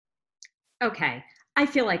Okay, I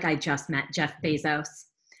feel like I just met Jeff Bezos.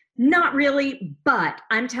 Not really, but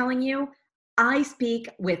I'm telling you, I speak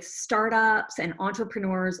with startups and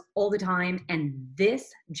entrepreneurs all the time, and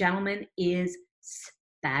this gentleman is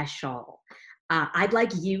special. I'd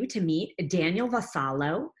like you to meet Daniel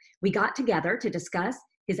Vassallo. We got together to discuss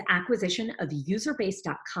his acquisition of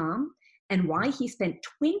userbase.com and why he spent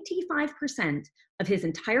 25% of his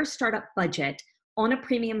entire startup budget on a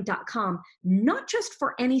premium.com, not just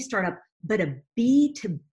for any startup, but a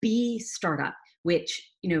B2B startup,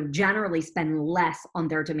 which generally spend less on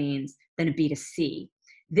their domains than a B2C.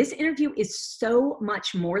 This interview is so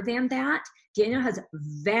much more than that. Daniel has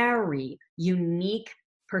very unique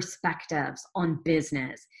perspectives on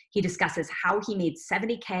business. He discusses how he made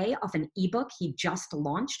 70K off an ebook he just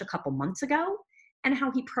launched a couple months ago, and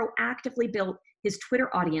how he proactively built his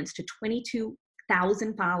Twitter audience to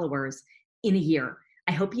 22,000 followers in a year.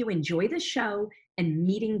 I hope you enjoy the show and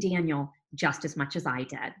meeting Daniel just as much as I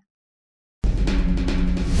did.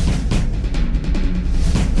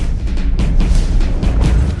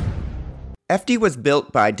 FD was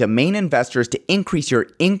built by domain investors to increase your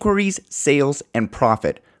inquiries, sales, and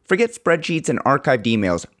profit. Forget spreadsheets and archived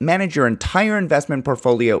emails. Manage your entire investment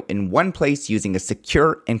portfolio in one place using a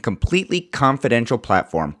secure and completely confidential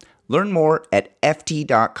platform. Learn more at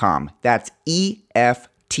FT.com. That's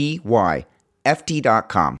EFTY,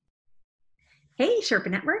 FT.com. Hey, Sherpa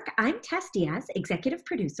Network. I'm Tess Diaz, executive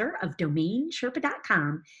producer of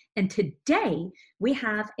DomainSherpa.com. And today we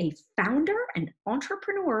have a founder and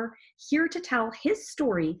entrepreneur here to tell his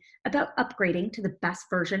story about upgrading to the best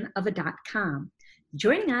version of a .com.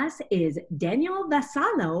 Joining us is Daniel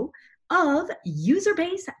Vassallo of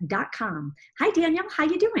userbase.com. Hi, Daniel. How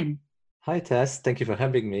you doing? Hi, Tess. Thank you for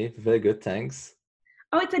having me. Very good, thanks.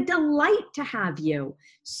 Oh, it's a delight to have you.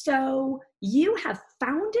 So you have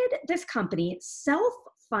founded this company,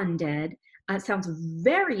 self-funded. Sounds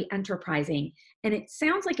very enterprising. And it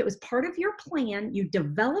sounds like it was part of your plan. You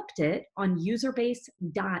developed it on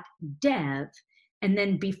userbase.dev. And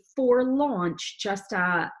then before launch, just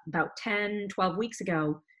about 10, 12 weeks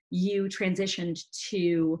ago, you transitioned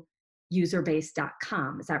to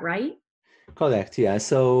userbase.com. Is that right? Correct, yeah.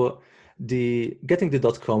 So getting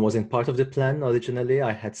the .com wasn't part of the plan originally.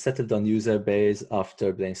 I had settled on Userbase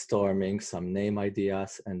after brainstorming some name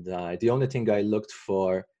ideas, and the only thing I looked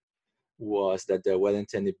for was that there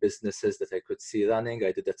weren't any businesses that I could see running.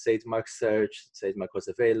 I did a trademark search. Trademark was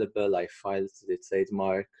available. I filed the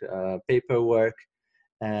trademark paperwork,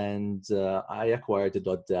 and I acquired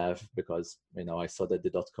the .dev because I saw that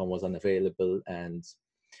the .com was unavailable, and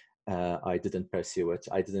I didn't pursue it.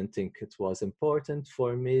 I didn't think it was important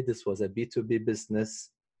for me. This was a B2B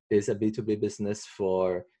business, is a B2B business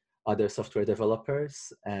for other software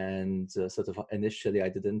developers. And sort of initially, I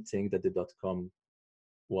didn't think that the .com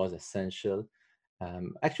was essential.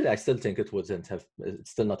 Actually, I still think it's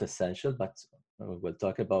still not essential, but we'll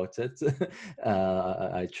talk about it.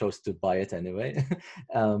 I chose to buy it anyway.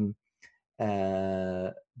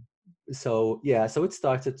 So it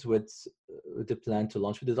started with the plan to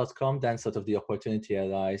launch with the .com, then sort of the opportunity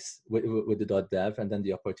arose with the .dev, and then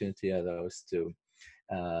the opportunity arose to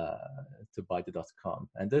buy the .com.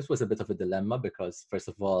 And this was a bit of a dilemma because, first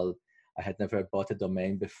of all, I had never bought a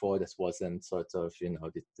domain before. This wasn't sort of, the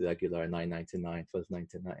regular $9.99,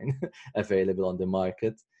 $12.99 available on the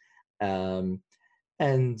market. And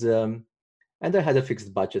I had a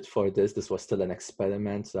fixed budget for this. This was still an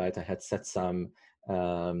experiment, right? I had set some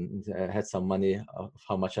money of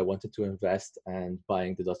how much I wanted to invest, and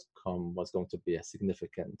buying the .com was going to be a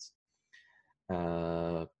significant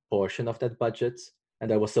portion of that budget.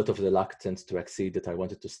 And I was sort of reluctant to exceed it. I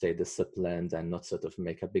wanted to stay disciplined and not sort of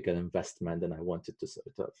make a bigger investment than I wanted to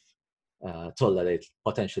sort of tolerate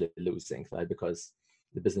potentially losing, right? Because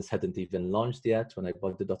the business hadn't even launched yet when I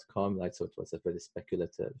bought the .com, right? So it was a very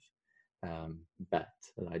speculative bet,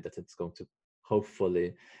 right? That it's going to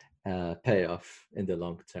hopefully pay off in the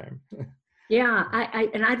long term. Yeah,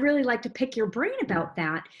 I'd really like to pick your brain about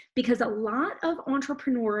that, because a lot of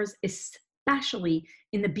entrepreneurs, especially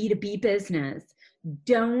in the B2B business,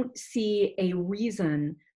 don't see a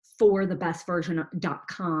reason for the best version of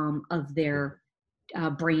 .com of their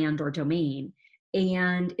brand or domain.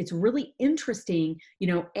 And it's really interesting,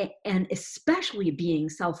 and especially being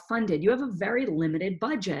self-funded, you have a very limited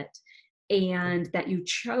budget, and that you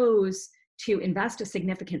chose to invest a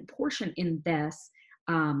significant portion in this.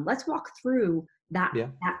 Let's walk through that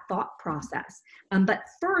thought process. But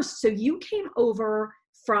first, so you came over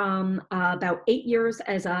from about 8 years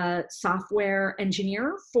as a software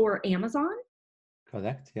engineer for Amazon?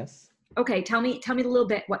 Correct, yes. Okay, tell me a little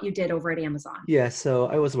bit what you did over at Amazon. Yeah, so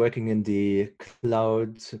I was working in the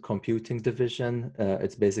cloud computing division.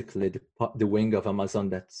 It's basically the wing of Amazon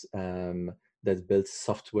that builds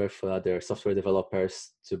software for other software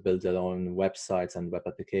developers to build their own websites and web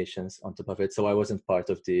applications on top of it. So I wasn't part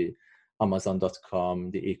of the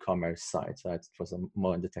Amazon.com, the e-commerce side. Right? It was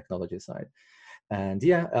more on the technology side. And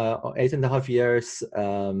yeah, 8.5 years,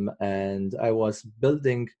 and I was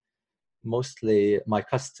building. Mostly my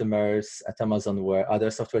customers at Amazon were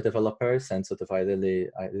other software developers, and sort of I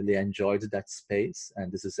really enjoyed that space.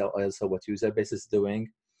 And this is also what Userbase is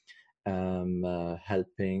doing,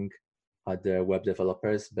 helping other web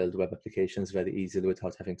developers build web applications very easily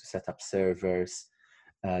without having to set up servers,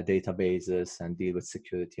 databases, and deal with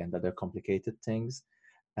security and other complicated things.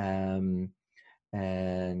 And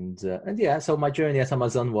yeah, so my journey at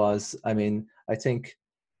Amazon was, I mean, I think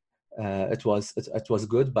it was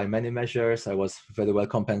good by many measures. I was very well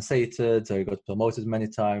compensated. I got promoted many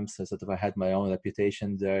times. So sort of I had my own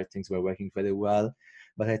reputation there. Things were working very well.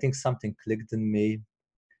 But I think something clicked in me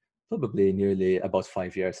probably nearly about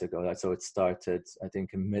 5 years ago. Right? So it started, I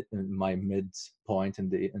think, in my midpoint in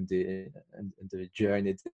the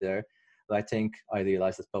journey there. But I think I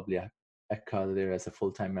realized that probably a career as a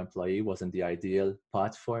full-time employee wasn't the ideal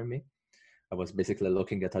path for me. I was basically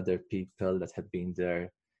looking at other people that had been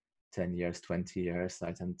there 10 years, 20 years,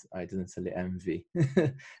 right? And I didn't really envy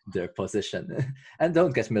their position. And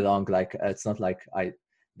don't get me wrong, like, it's not like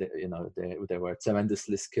they were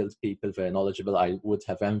tremendously skilled people, very knowledgeable. I would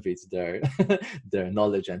have envied their their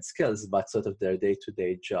knowledge and skills, but sort of their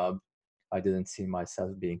day-to-day job, I didn't see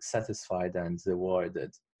myself being satisfied and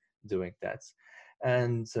rewarded doing that.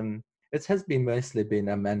 And it has mostly been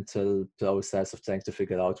a mental process of trying to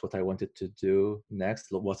figure out what I wanted to do next,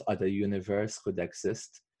 what other universe could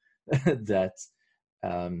exist that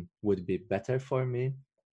would be better for me.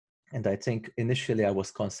 And I think initially I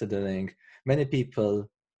was considering many people,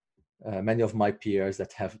 many of my peers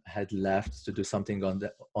that had left to do something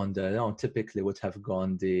on their own typically would have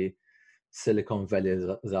gone the Silicon Valley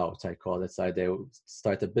route, I call it. So they would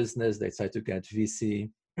start a business, they try to get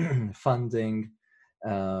VC funding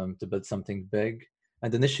to build something big.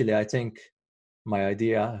 And initially I think my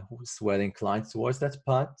idea was well inclined towards that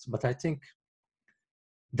path, but I think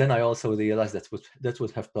then I also realized that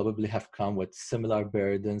would have probably have come with similar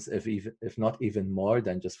burdens, if not even more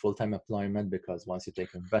than just full-time employment, because once you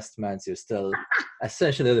take investments, you're still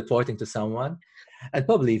essentially reporting to someone, and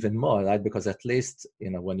probably even more, right? Because at least,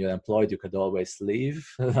 when you're employed, you could always leave,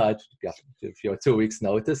 right? If you're 2 weeks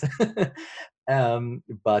notice.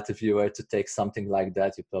 But if you were to take something like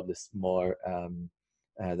that, you're probably more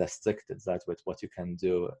restricted, right, with what you can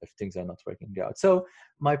do if things are not working out. So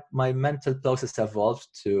my mental process evolved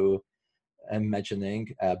to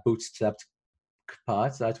imagining a bootstrapped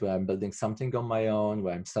path, right, where I'm building something on my own,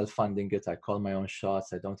 where I'm self-funding it. I call my own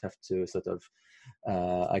shots. I don't have to sort of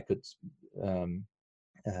I could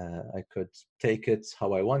take it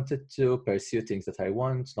how I wanted to, pursue things that I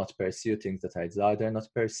want, not pursue things that I'd rather not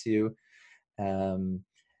pursue.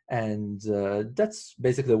 And that's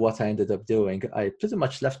basically what I ended up doing. I pretty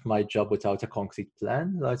much left my job without a concrete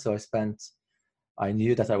plan, right? So I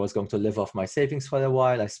knew that I was going to live off my savings for a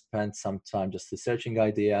while. I spent some time just researching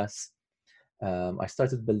ideas. I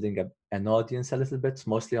started building an audience a little bit,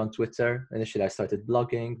 mostly on Twitter. Initially, I started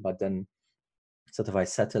blogging, but then sort of I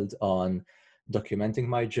settled on documenting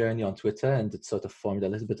my journey on Twitter, and it sort of formed a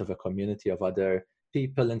little bit of a community of other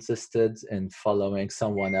people interested in following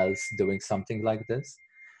someone else doing something like this.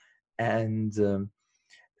 And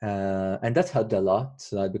that helped a lot,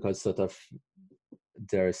 right? Because sort of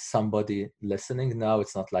there's somebody listening now.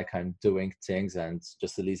 It's not like I'm doing things and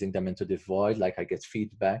just releasing them into the void. Like, I get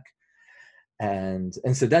feedback. And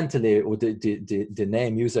incidentally, the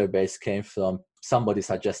name Userbase came from somebody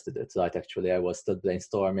suggested it, right? Actually, I was still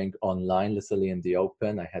brainstorming online, literally in the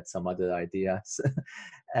open. I had some other ideas.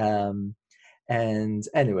 And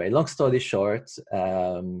anyway, long story short,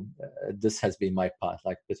 this has been my path.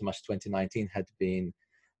 Like, pretty much 2019 had been,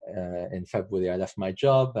 in February, I left my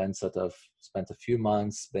job and sort of spent a few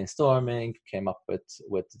months brainstorming, came up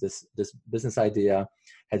with this business idea,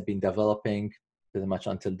 had been developing pretty much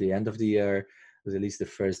until the end of the year, released the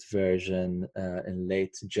first version in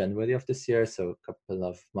late January of this year, so a couple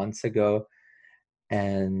of months ago.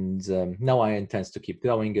 And now I intend to keep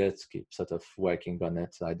growing it, keep sort of working on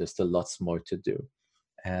it. There's still lots more to do.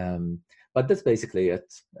 But that's basically it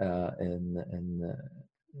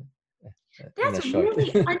That's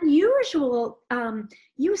really unusual.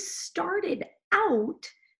 You started out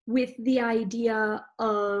with the idea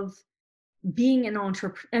of being an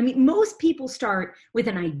entrepreneur, I mean, most people start with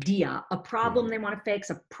an idea, a problem they want to fix,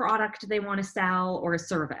 a product they want to sell, or a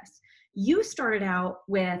service. You started out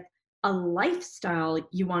with a lifestyle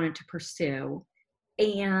you wanted to pursue,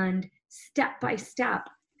 and step by step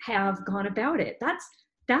have gone about it. That's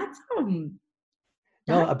No,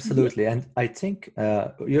 that absolutely. And I think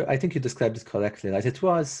I think you described it correctly. Like it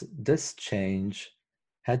was this change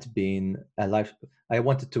had been a life. I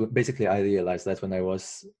wanted to basically, I realized that when I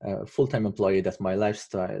was a full-time employee that my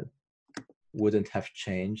lifestyle wouldn't have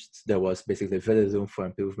changed. There was basically very room for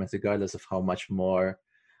improvement, regardless of how much more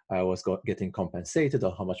I was getting compensated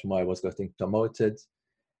or how much more I was getting promoted.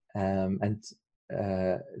 And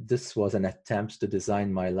this was an attempt to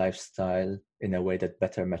design my lifestyle in a way that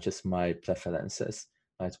better matches my preferences,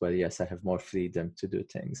 right? Where yes, I have more freedom to do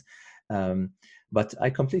things. But I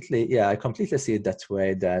completely see it that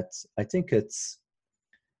way. That I think it's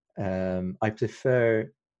I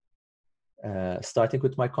prefer starting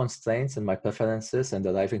with my constraints and my preferences and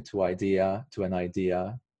arriving to an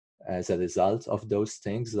idea as a result of those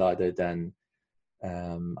things, rather than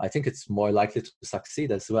I think it's more likely to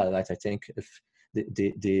succeed as well, right? I think if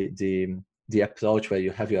the approach where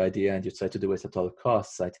you have your idea and you try to do it at all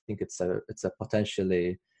costs, I think it's a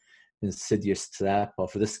potentially insidious trap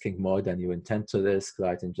of risking more than you intend to risk,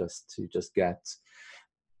 right? And you just get,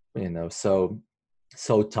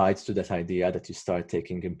 so tied to that idea that you start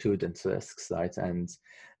taking imprudent risks, right? And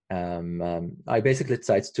I basically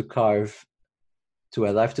tried to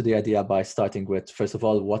arrive to the idea by starting with, first of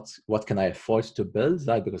all, what can I afford to build,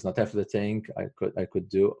 right? Because not everything I could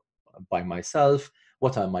do by myself.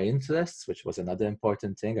 What are my interests, which was another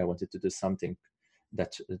important thing. I wanted to do something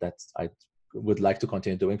that I would like to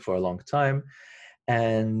continue doing for a long time.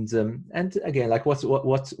 And again, like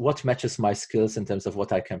what matches my skills in terms of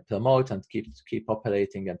what I can promote and keep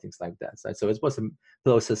operating and things like that. So it was a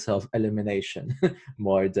process of elimination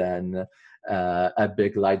more than a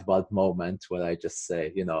big light bulb moment where I just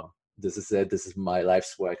say, this is it. This is my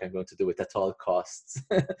life's work. I'm going to do it at all costs,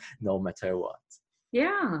 no matter what.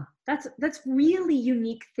 Yeah, that's really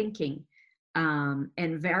unique thinking,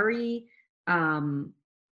 and very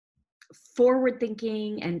forward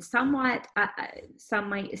thinking, and somewhat some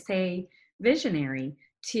might say visionary,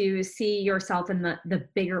 to see yourself in the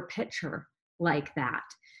bigger picture like that.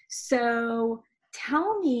 So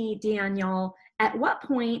tell me, Daniel, at what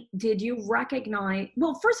point did you recognize,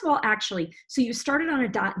 well, first of all, actually, so you started on a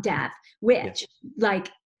 .dev, which like,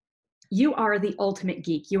 you are the ultimate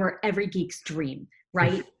geek. You are every geek's dream,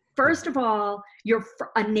 right? First of all, you're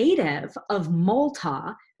a native of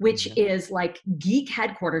Malta, which is like geek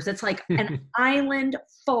headquarters. It's like an island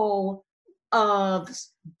full of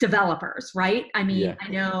developers, right? I mean, I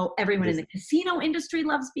know everyone in the casino industry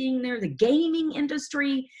loves being there, the gaming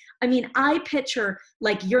industry. I mean, I picture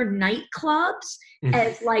like your nightclubs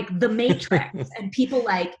as like the Matrix and people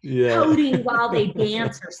like coding while they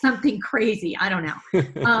dance or something crazy. I don't know.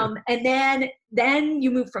 And then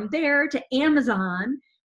you move from there to Amazon.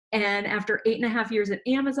 And after 8.5 years at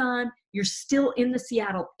Amazon, you're still in the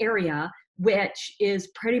Seattle area, which is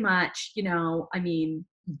pretty much, I mean,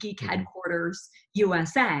 geek headquarters,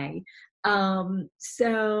 USA.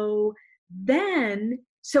 So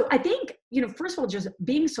I think, first of all, just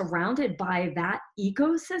being surrounded by that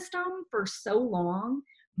ecosystem for so long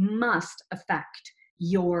must affect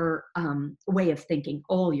your way of thinking,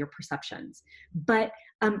 all your perceptions. But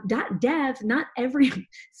 .dev, not every,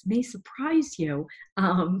 may surprise you,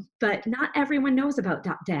 but not everyone knows about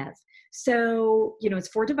 .dev. So, it's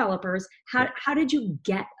for developers. How did you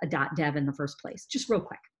get a .dev in the first place? Just real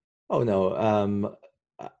quick. Oh, no.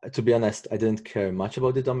 To be honest, I didn't care much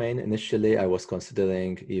about the domain initially. I was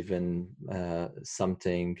considering even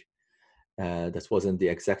something that wasn't the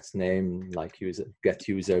exact name, like get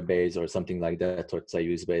user base or something like that, or try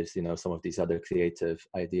use base, some of these other creative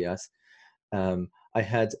ideas. I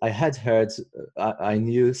had heard, I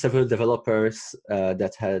knew several developers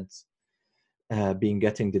that had been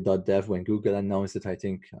getting the .dev when Google announced it. I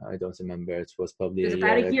don't remember. It was probably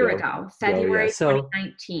about a year ago, February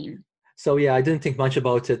 2019. So yeah, I didn't think much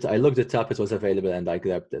about it. I looked it up. It was available, and I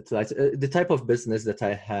grabbed it. The type of business that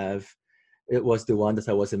I have, it was the one that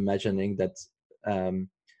I was imagining, that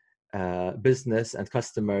business and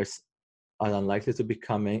customers are unlikely to be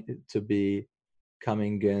coming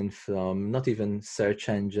in from not even search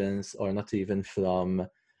engines, or not even from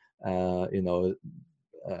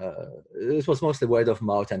it was mostly word of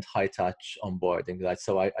mouth and high touch onboarding, right?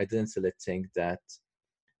 So I didn't really think that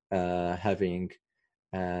having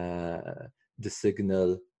the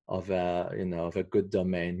signal of a good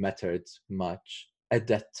domain mattered much at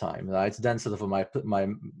that time, right? Then sort of my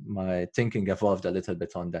thinking evolved a little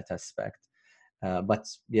bit on that aspect. But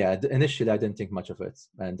yeah, initially I didn't think much of it,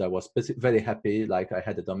 and I was very happy. Like I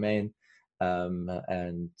had a domain,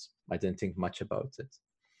 and I didn't think much about it.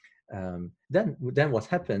 Then what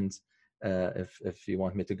happened? If you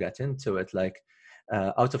want me to get into it, like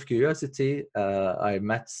out of curiosity, I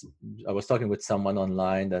was talking with someone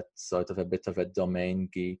online that's sort of a bit of a domain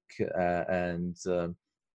geek, and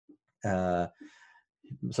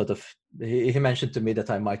sort of he mentioned to me that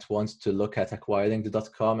I might want to look at acquiring the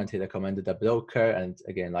 .com, and he recommended a broker. And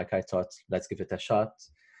again, like I thought, let's give it a shot.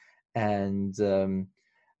 And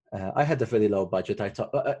I had a very low budget. I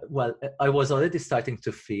thought, I was already starting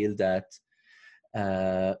to feel that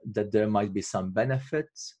that there might be some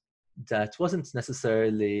benefits that wasn't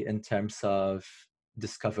necessarily in terms of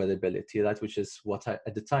discoverability, right? Which is what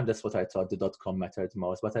at the time, that's what I thought the .com mattered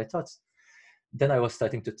most. But I thought, then I was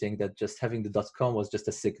starting to think that just having the .com was just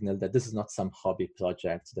a signal that this is not some hobby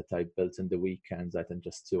project that I built in the weekends that I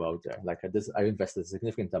just threw out there. Like I invested a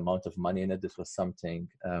significant amount of money in it. This was something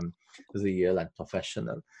real and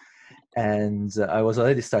professional. And I was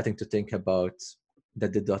already starting to think about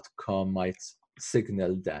that the .com might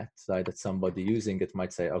signal that, right? That somebody using it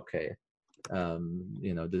might say, okay,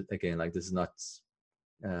 again, like this is not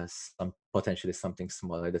potentially something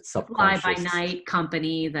smaller, that's subconscious. Fly by night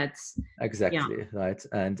company that's exactly right,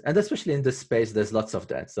 and especially in this space, there's lots of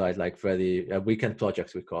that, right? Like very weekend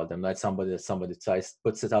projects, we call them. Like somebody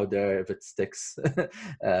puts it out there. If it sticks,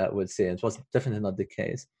 we'll see. It was definitely not the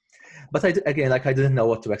case. But I didn't know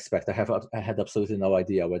what to expect. I had absolutely no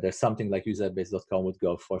idea whether something like userbase.com would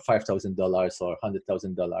go for $5,000 or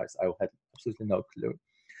 $100,000. I had absolutely no clue.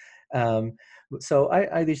 So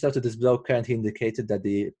I reached out to this broker, and he indicated that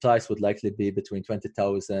the price would likely be between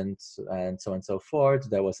 $20,000 and so on and so forth.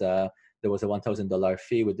 There was a $1,000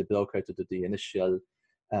 fee with the broker to do the initial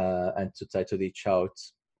and to try to reach out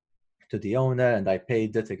to the owner, and I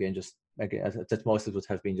paid it again. At most it would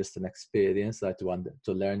have been just an experience, like to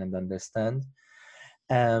learn and understand.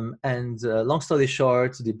 Long story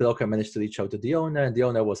short, the broker managed to reach out to the owner, and the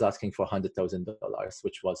owner was asking for $100,000,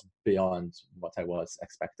 which was beyond what I was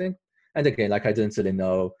expecting. And again, like I didn't really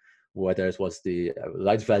know whether it was the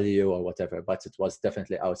right value or whatever, but it was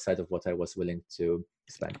definitely outside of what I was willing to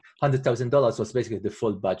spend. $100,000 was basically the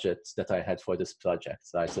full budget that I had for this project,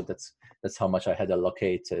 right? So that's how much I had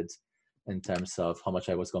allocated in terms of how much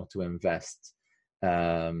I was going to invest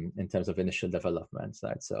in terms of initial development,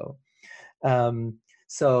 right? And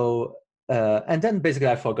then basically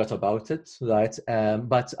I forgot about it, right?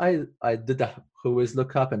 But I did a Whois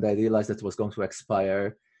lookup, and I realized that it was going to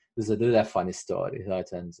expire. This is a really funny story,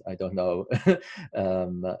 right? And I don't know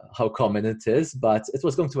how common it is, but it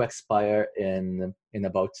was going to expire in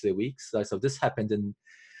about 3 weeks. Right? So this happened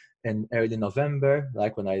in early November,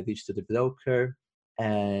 like when I reached to the broker,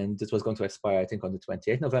 and it was going to expire, I think, on the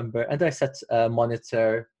 28th November. And I set a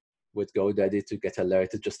monitor with GoDaddy to get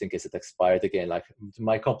alerted just in case it expired again. Like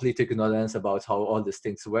my complete ignorance about how all these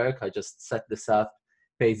things work, I just set this up,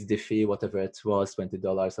 paid the fee, whatever it was,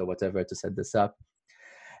 $20 or whatever, to set this up.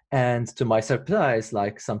 And to my surprise,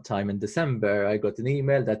 like sometime in December, I got an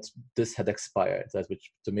email that this had expired,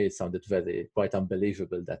 which to me sounded quite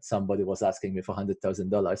unbelievable that somebody was asking me for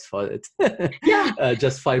 $100,000 for it. Yeah.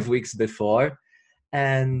 Just 5 weeks before.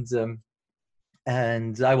 And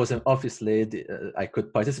I was obviously I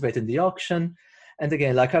could participate in the auction. And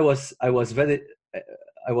again, like I was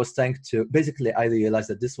trying to, basically I realized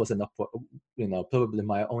that this was probably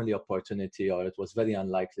my only opportunity, or it was very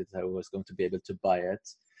unlikely that I was going to be able to buy it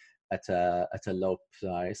at a low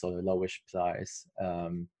price or a lowish price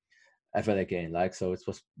ever again. Like, so it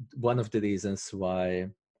was one of the reasons why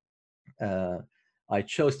I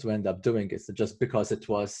chose to end up doing it, just because it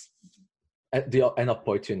was an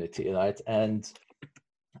opportunity, right? And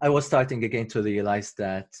I was starting again to realize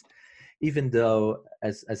that even though,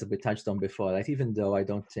 as we touched on before, like even though I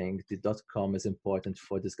don't think the .com is important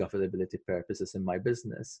for discoverability purposes in my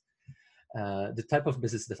business, the type of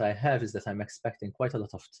business that I have is that I'm expecting quite a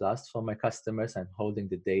lot of trust from my customers. I'm holding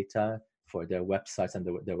the data for their websites and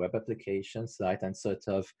their web applications, right? And sort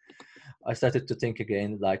of, I started to think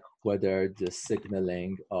again, like whether the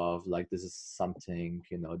signaling of like this is something,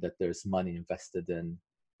 that there's money invested in,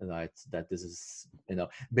 right? That this is,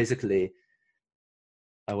 basically,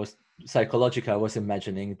 I was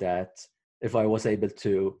imagining that if I was able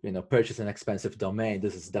to, purchase an expensive domain,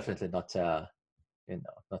 this is definitely not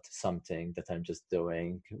not something that I'm just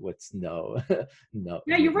doing with no. No,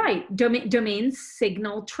 you're right. Domains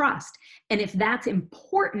signal trust. And if that's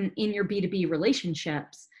important in your B2B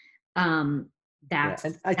relationships, that's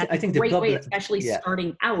a great way, especially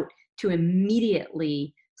starting out, to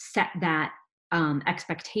immediately set that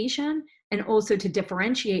expectation, and also to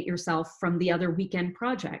differentiate yourself from the other weekend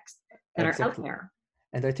projects that are out there.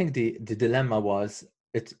 And I think the dilemma was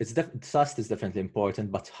trust is definitely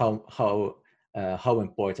important, but how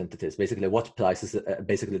important it is. Basically, what price is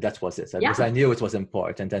basically that was it. Because I knew it was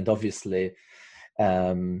important, and obviously,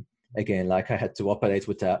 again, like I had to operate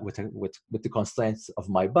with the constraints of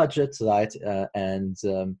my budget, right? And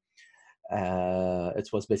it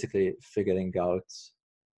was basically figuring out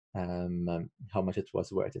how much it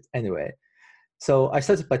was worth it. Anyway, so I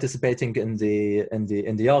started participating in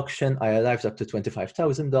the auction. I arrived up to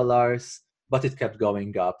 $25,000, but it kept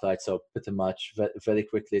going up, right? So pretty much very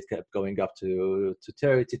quickly it kept going up to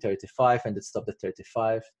 30, 35, and it stopped at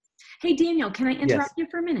 35. Hey, Daniel, can I interrupt you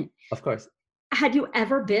for a minute? Of course. Had you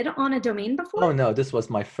ever bid on a domain before? Oh no, this was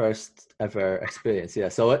my first ever experience. Yeah.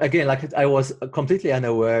 So again, like I was completely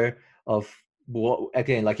unaware of what,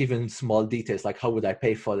 again, like even small details, like how would I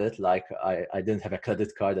pay for it? Like I didn't have a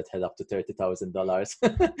credit card that had up to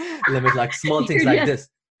 $30,000 limit, like small things like this.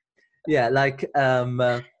 Yeah, like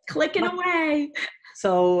clicking away.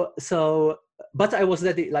 So, but I was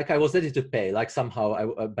ready. Like I was ready to pay. Like somehow,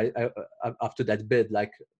 up to that bid,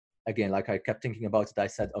 like again, like I kept thinking about it. I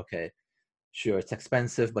said, okay, sure, it's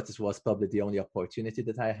expensive, but it was probably the only opportunity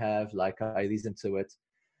that I have. Like I reasoned to it,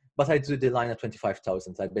 but I drew the line at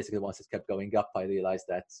 25,000. Like basically, once it kept going up, I realized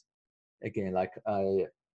that again, like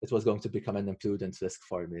it was going to become an imprudent risk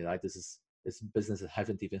for me. Right, this business that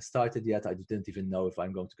haven't even started yet. I didn't even know if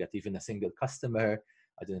I'm going to get even a single customer.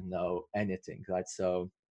 I didn't know anything, right?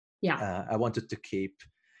 So yeah, I wanted to keep,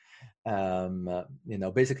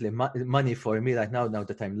 basically money for me right now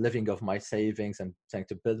that I'm living off my savings and trying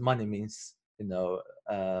to build money means,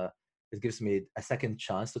 it gives me a second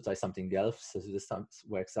chance to try something else. So this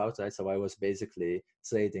works out, right? So I was basically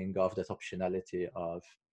trading off that optionality of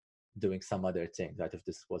doing some other thing, right? If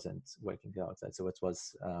this wasn't working out, right? So it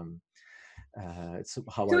was, it's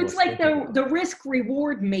how so I it's was like the risk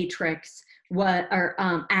reward matrix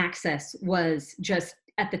access was just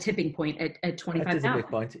at the tipping point at 25,000. At the tipping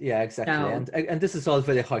point, yeah, exactly. So, and this is all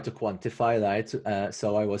very hard to quantify, right?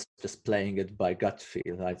 So I was just playing it by gut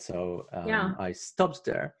feel, right? So I stopped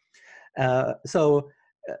there. So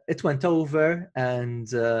it went over,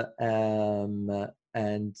 and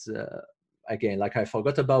again, like I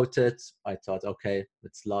forgot about it. I thought, okay,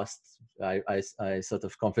 it's lost. I sort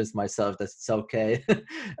of convinced myself that it's okay.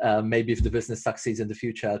 Maybe if the business succeeds in the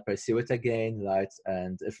future, I'll pursue it again, right?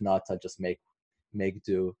 And if not, I'll just make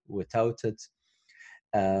do without it.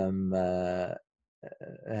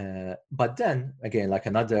 But then again, like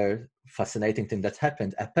another fascinating thing that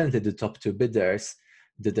happened, apparently the top two bidders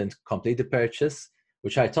didn't complete the purchase,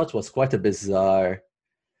 which I thought was quite a bizarre.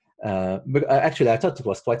 But actually, I thought it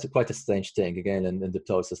was quite a strange thing again in the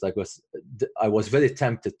process. Like I was very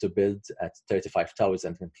tempted to bid at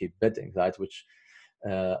 35,000 and keep bidding, right? Which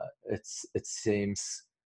it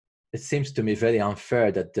seems to me very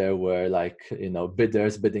unfair that there were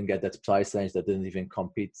bidders bidding at that price range that didn't even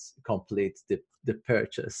complete the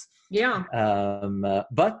purchase. Yeah.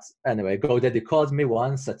 But anyway, GoDaddy called me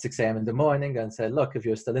once at 6 a.m. in the morning and said, look, if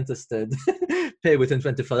you're still interested, pay within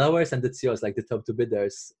 24 hours and it's yours. Like the top two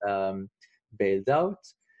bidders bailed out.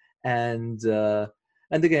 And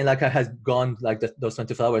again, like I had gone, like those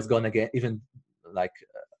 24 hours gone again, even like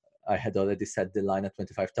I had already set the line at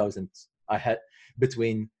 25,000. I had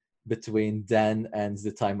between then and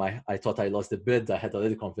the time I thought I lost the bid, I had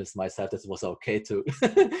already convinced myself that it was okay to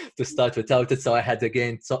to start without it. So I had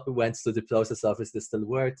again went through the process of is this still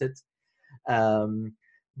worth it?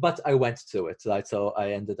 But I went through it, right? So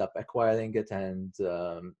I ended up acquiring it, and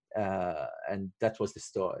that was the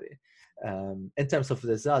story. In terms of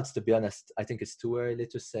results, to be honest, I think it's too early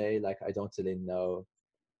to say. Like I don't really know.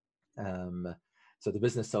 So the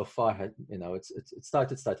business so far had, it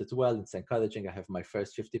started well. It's encouraging. I have my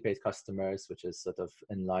first 50 paid customers, which is sort of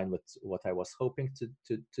in line with what I was hoping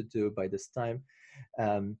to do by this time.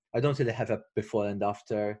 I don't really have a before and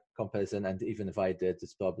after comparison, and even if I did,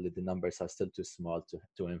 it's probably the numbers are still too small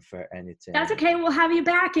to infer anything. That's okay. We'll have you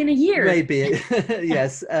back in a year. Maybe,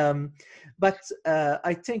 yes. But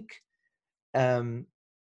I think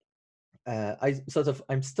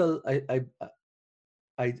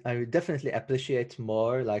I definitely appreciate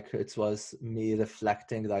more, like it was me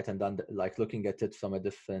reflecting, right, and then like looking at it from a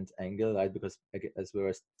different angle, right, because as we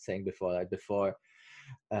were saying before, right, before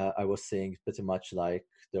I was saying pretty much like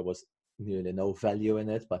there was nearly no value in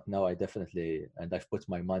it, but now I definitely, and I've put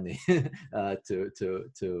my money to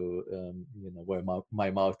where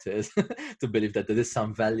my mouth is to believe that there is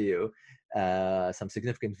some value, some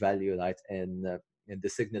significant value, right, in the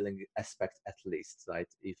signaling aspect at least, right,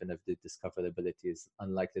 even if the discoverability is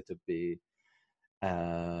unlikely to be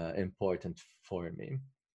important for me.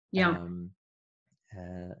 Yeah.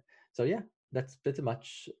 So yeah, that's pretty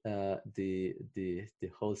much the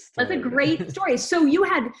whole story. That's a great story. So you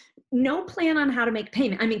had no plan on how to make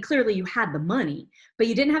payment. I mean, clearly you had the money, but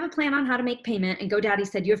you didn't have a plan on how to make payment. And GoDaddy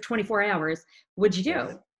said you have 24 hours. What'd you do?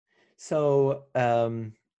 Yes. So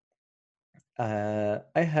I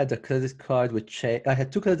had a credit card with Chase. I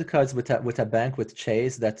had two credit cards with a bank with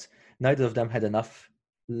Chase that neither of them had enough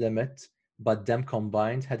limit, but them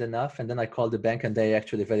combined had enough. And then I called the bank, and they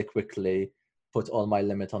actually very quickly put all my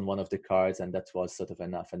limit on one of the cards, and that was sort of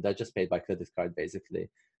enough. And I just paid by credit card basically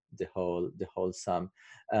the whole sum.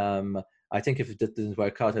 I think if it didn't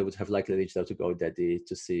work out, I would have likely reached out to GoDaddy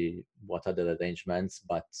to see what other arrangements,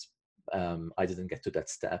 but I didn't get to that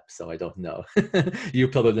step, so I don't know. You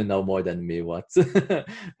probably know more than me what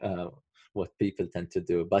people tend to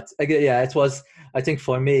do. But again, yeah, it was. I think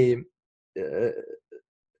for me,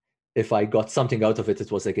 if I got something out of it,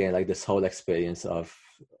 it was again like this whole experience of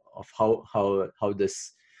how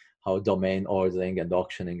domain ordering and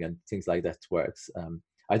auctioning and things like that works.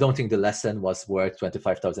 I don't think the lesson was worth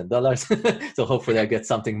 $25,000, so hopefully I get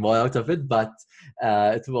something more out of it. But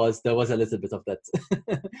there was a little bit of that.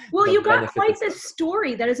 Well, you got quite this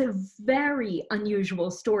story. That is a very unusual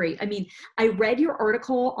story. I mean, I read your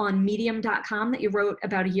article on Medium.com that you wrote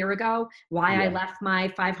about a year ago, why I left my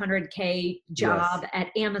 500K job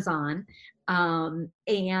at Amazon.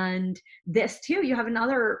 And this too, you have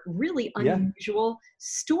another really unusual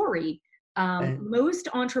story. Most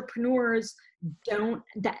entrepreneurs don't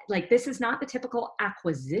this is not the typical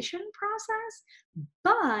acquisition process,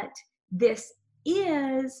 but this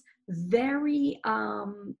is very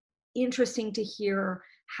interesting to hear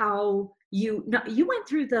how you went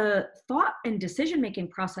through the thought and decision-making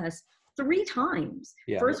process 3 times.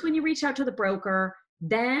 First, when you reached out to the broker,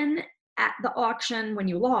 then at the auction when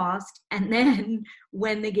you lost, and then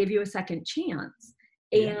when they gave you a second chance.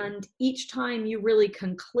 And each time you really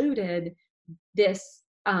concluded this,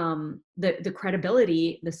 the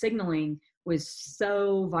credibility, the signaling was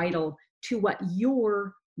so vital to what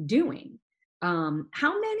you're doing.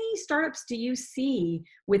 How many startups do you see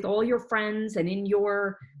with all your friends and in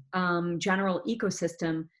your general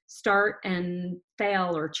ecosystem start and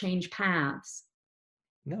fail or change paths?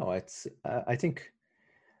 No, I think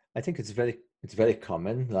it's very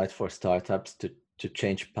common, right, for startups to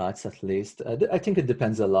change paths at least. I think it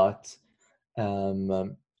depends a lot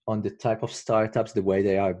on the type of startups, the way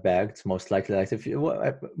they are backed. Most likely,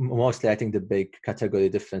 mostly, I think the big category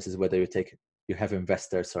difference is whether you have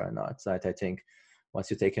investors or not. Right? I think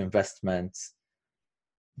once you take investments,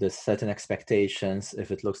 there's certain expectations.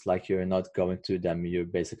 If it looks like you're not going to them, you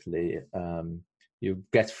basically you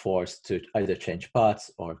get forced to either change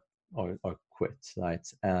paths or quit. Right?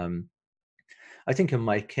 I think in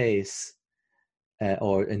my case,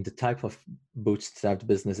 or in the type of bootstrapped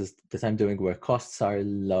businesses that I'm doing, where costs are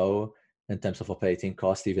low in terms of operating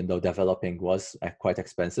cost, even though developing was quite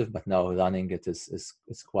expensive, but now running it is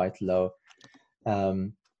quite low.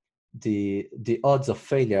 The odds of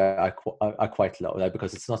failure are quite low, right?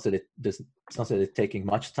 Because it's not really taking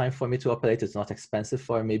much time for me to operate. It's not expensive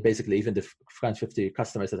for me. Basically, even the front 50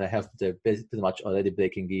 customers that I have, they're pretty much already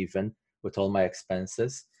breaking even with all my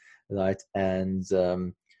expenses, right? And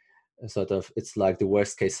sort of, it's like the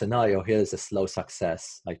worst case scenario. Here is a slow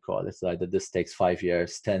success, I call it, right? That this takes 5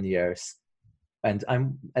 years, 10 years. And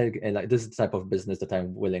I'm like, this is the type of business that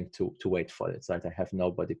I'm willing to wait for it, right? I have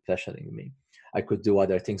nobody pressuring me. I could do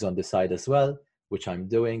other things on the side as well, which I'm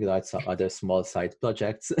doing, right? Some other small side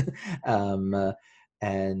projects. It's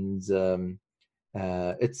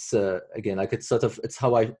again, like it's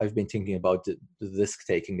how I've been thinking about the risk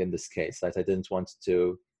taking in this case, right? I didn't want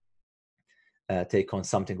to take on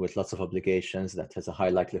something with lots of obligations that has a high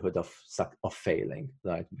likelihood of failing,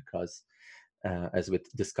 right? Because as we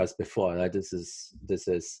discussed before, right, this is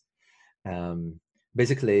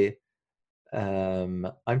basically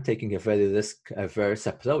I'm taking a very risk-averse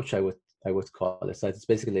approach, I would call it. So it's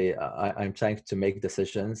basically I'm trying to make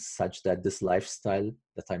decisions such that this lifestyle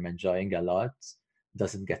that I'm enjoying a lot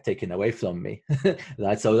doesn't get taken away from me,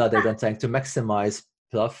 right? So that I'm trying to maximize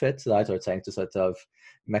profit, right, or trying to sort of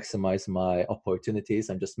maximize my opportunities.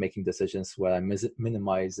 I'm just making decisions where I'm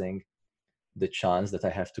minimizing the chance that I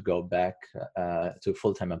have to go back to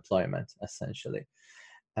full-time employment, essentially.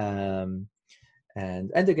 And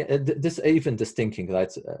again, this thinking,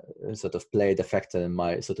 right, sort of played a factor in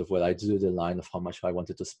my sort of where I drew the line of how much I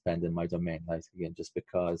wanted to spend in my domain, right? Again, just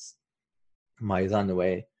because my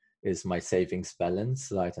runway is my savings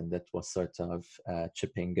balance, right, and that was sort of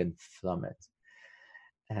chipping in from it.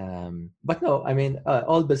 But no, I mean,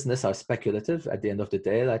 all business are speculative at the end of the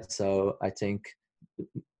day, right? So I think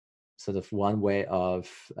sort of one way of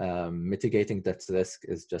mitigating that risk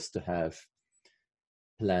is just to have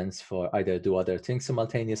plans for either do other things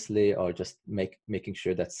simultaneously or just making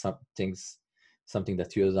sure that something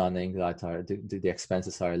that you're running that are the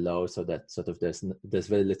expenses are low, so that sort of there's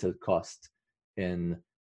very little cost in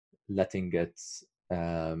letting it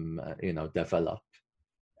develop,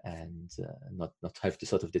 and not have to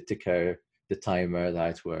sort of the timer,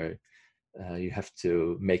 right, where you have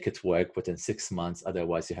to make it work within 6 months,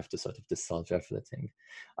 otherwise you have to sort of dissolve everything.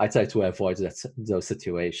 I try to avoid those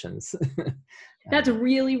situations. That's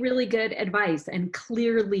really, really good advice, and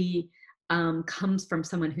clearly comes from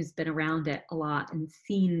someone who's been around it a lot and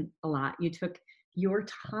seen a lot. You took your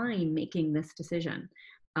time making this decision.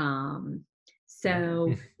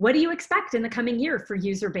 So what do you expect in the coming year for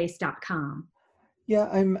userbase.com? Yeah,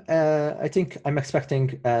 I think I'm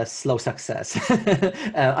expecting slow success.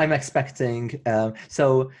 I'm expecting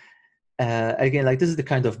again, like, this is the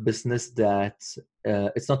kind of business that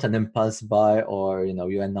it's not an impulse buy, or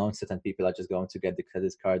you announce it and people are just going to get the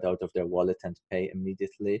credit card out of their wallet and pay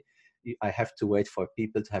immediately. I have to wait for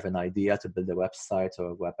people to have an idea to build a website or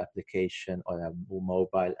a web application or a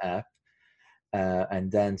mobile app. And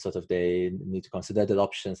then sort of they need to consider their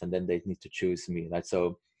options, and then they need to choose me, right?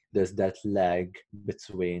 So there's that lag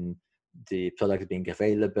between the product being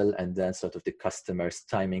available and then sort of the customer's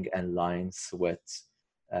timing and lines with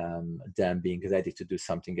them being ready to do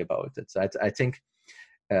something about it. So I think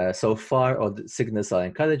so far all the signals are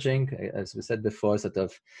encouraging. As we said before, sort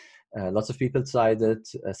of lots of people tried it.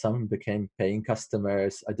 Some became paying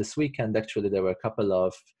customers. This weekend, actually, there were a couple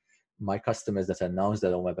of my customers that announced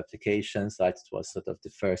their own web applications. Right? It was sort of the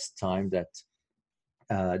first time that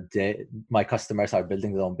my customers are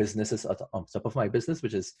building their own businesses on top of my business,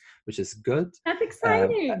 which is good. That's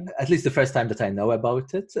exciting. At least the first time that I know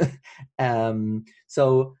about it.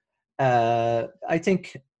 So I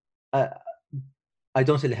think I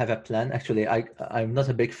don't really have a plan. Actually, I'm not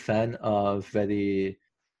a big fan of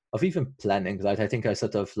even planning, right? I think I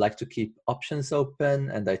sort of like to keep options open,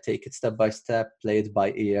 and I take it step by step, play it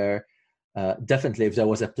by ear. Definitely, if there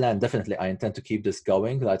was a plan, definitely I intend to keep this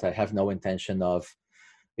going, right? I have no intention of,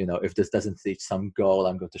 if this doesn't reach some goal,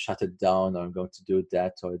 I'm going to shut it down, or I'm going to do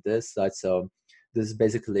that or this, right? So this is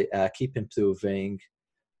basically keep improving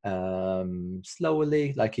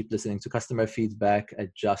slowly, like keep listening to customer feedback,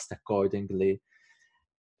 adjust accordingly,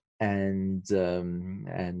 and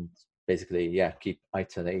basically, yeah, keep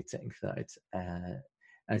iterating, right?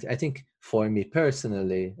 I think for me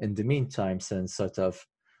personally, in the meantime, since sort of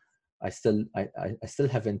I still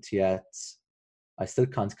haven't yet, I still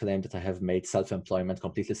can't claim that I have made self-employment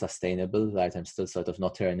completely sustainable, right? I'm still sort of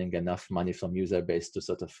not earning enough money from Userbase to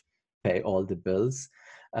sort of pay all the bills.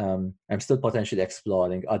 I'm still potentially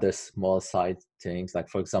exploring other small side things. Like,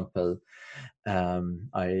 for example,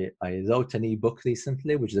 I wrote an ebook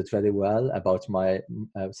recently, which did very well, about my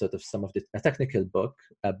sort of a technical book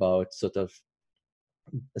about sort of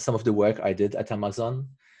some of the work I did at Amazon,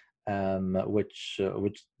 which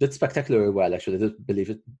did spectacularly well. Actually, I did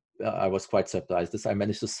believe it. I was quite surprised. I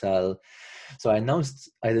managed to sell. So I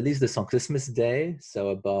released this on Christmas Day. So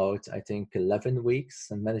about, I think, 11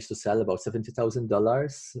 weeks, and managed to sell about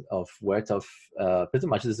 $70,000 of worth of, pretty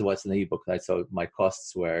much this was an ebook, right? So my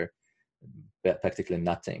costs were practically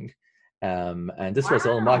nothing. And this was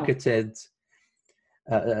all marketed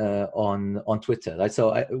on Twitter, right?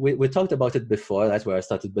 So we talked about it before, right? Where I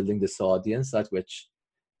started building this audience, right? Which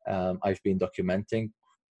I've been documenting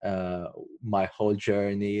my whole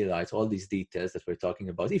journey, right? All these details that we're talking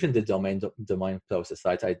about, even the domain process,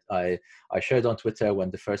 right? I shared on Twitter when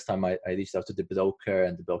the first time I reached out to the broker,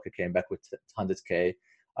 and the broker came back with 100K.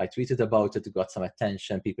 I tweeted about it, got some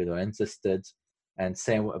attention, people were interested, and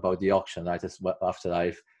same about the auction, right? After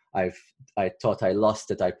I thought I lost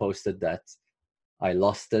it, I posted that I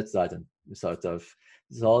lost it, right? And sort of,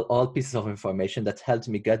 it's all pieces of information that helped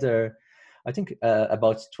me gather, I think,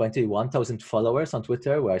 about 21,000 followers on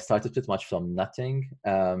Twitter, where I started pretty much from nothing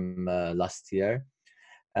last year,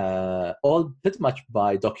 all pretty much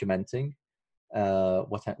by documenting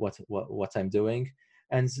what I'm doing.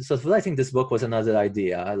 And so writing this book was another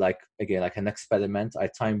idea, like an experiment. I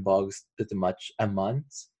time boxed pretty much a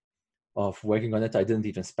month of working on it. I didn't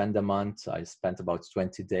even spend a month. I spent about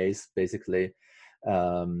 20 days, basically.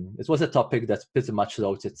 It was a topic that pretty much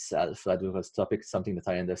wrote itself. Right? It was something that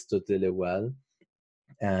I understood really well,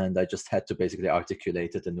 and I just had to basically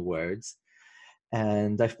articulate it in words.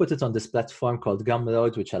 And I've put it on this platform called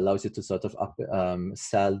Gumroad, which allows you to sort of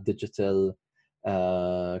sell digital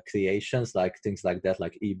creations, like things like that,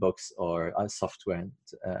 like ebooks or software,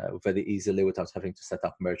 very easily without having to set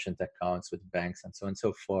up merchant accounts with banks and so on and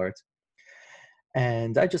so forth.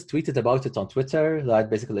 And I just tweeted about it on Twitter. Like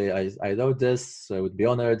basically, I wrote this, so I would be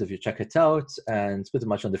honored if you check it out. And pretty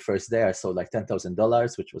much on the first day, I sold like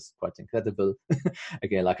 $10,000, which was quite incredible.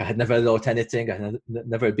 Again, like I had never wrote anything. I had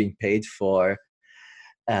never been paid for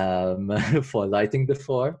for writing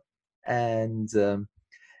before. And since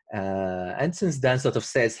then, sort of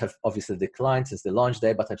sales have obviously declined since the launch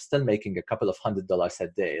day, but I'm still making a couple of $100 a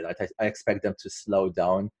day. Right? I expect them to slow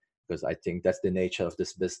down because I think that's the nature of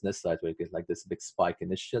this business, right? We get like this big spike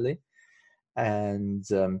initially. And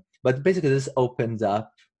but basically this opened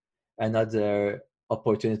up another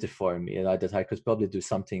opportunity for me, right? That I could probably do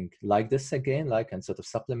something like this again, like, and sort of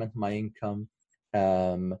supplement my income.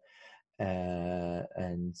 And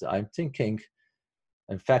I'm thinking,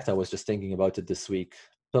 in fact, I was just thinking about it this week.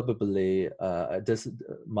 Probably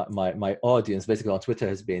my audience basically on Twitter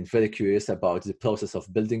has been very curious about the process of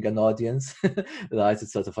building an audience. Right?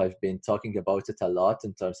 It's sort of, I've been talking about it a lot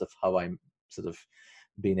in terms of how I'm sort of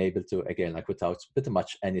being able to, again, like without pretty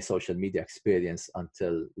much any social media experience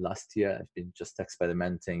until last year. I've been just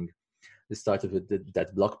experimenting. We started with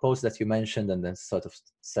that blog post that you mentioned, and then sort of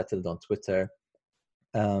settled on Twitter.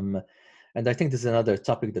 And I think this is another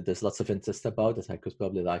topic that there's lots of interest about, that I could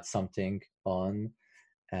probably write something on.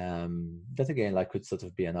 That again, like, could sort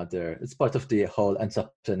of be another, it's part of the whole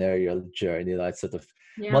entrepreneurial journey, right? Sort of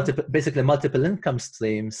basically multiple income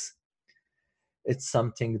streams. It's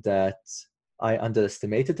something that I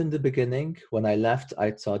underestimated in the beginning. When I left,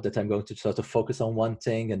 I thought that I'm going to sort of focus on one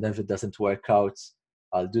thing, and then if it doesn't work out,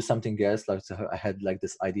 I'll do something else. Like, so I had like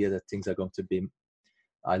this idea that things are going to be,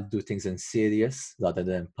 I'll do things in series rather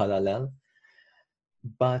than parallel.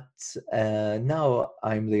 But now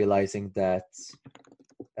I'm realizing that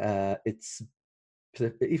it's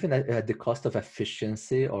even at the cost of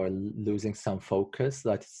efficiency or losing some focus,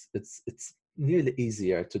 that it's nearly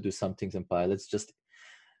easier to do some things in parallel. It's just,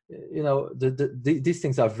 you know, these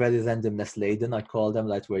things are very randomness laden, I call them,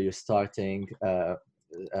 like where you're starting a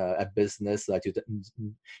business, like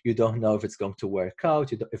you don't know if it's going to work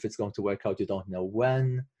out. If it's going to work out, you don't know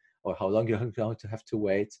when or how long you're going to have to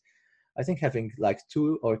wait. I think having like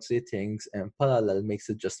 2 or 3 things in parallel makes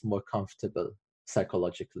it just more comfortable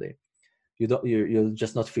psychologically. You're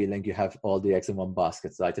just not feeling you have all the eggs in one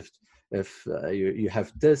basket, right? If you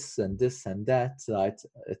have this and this and that, right,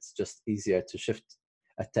 it's just easier to shift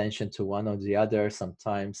attention to one or the other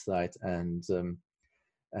sometimes, right? And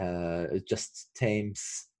it just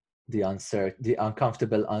tames the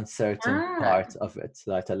uncomfortable, uncertain part of it,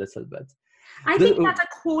 right, a little bit. I think that's a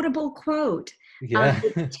quotable quote. Yeah.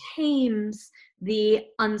 It tames the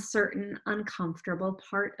uncertain, uncomfortable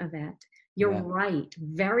part of it. You're right,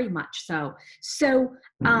 very much so. So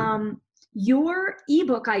your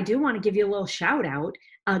ebook, I do want to give you a little shout out,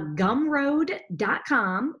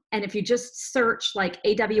 gumroad.com. And if you just search like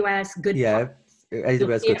AWS Good Parts,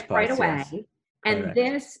 AWS Good Parts right away. Yes. And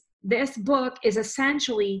this book is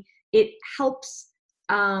essentially, it helps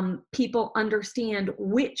people understand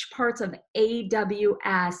which parts of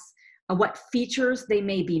AWS, what features they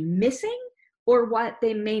may be missing or what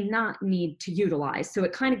they may not need to utilize. So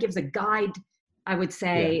it kind of gives a guide, I would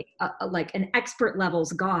say, like an expert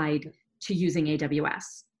levels guide to using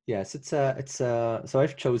AWS. Yes, so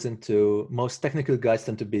I've chosen most technical guides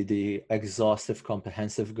tend to be the exhaustive,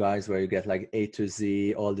 comprehensive guides where you get like A to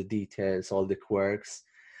Z, all the details, all the quirks.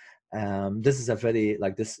 This is a very,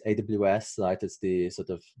 like, this AWS, right? It's the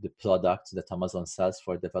sort of the product that Amazon sells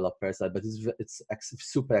for developers, right? But it's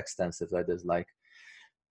super extensive, right? There's like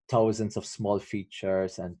thousands of small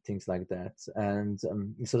features and things like that. And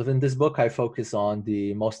sort of in this book, I focus on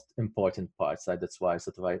the most important parts, right? That's why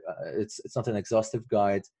sort of it's not an exhaustive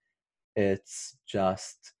guide. It's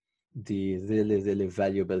just the really, really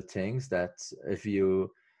valuable things that if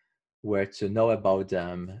you were to know about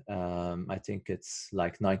them, I think it's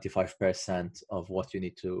like 95% of what you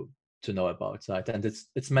need to know about, right? And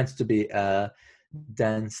it's meant to be a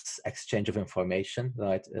dense exchange of information,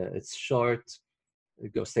 right? It's short,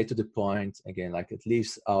 it goes straight to the point. Again, like, it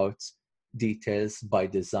leaves out details by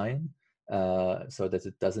design, so that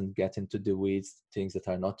it doesn't get into the weeds, things that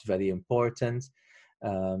are not very important.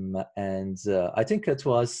 And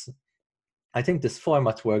I think this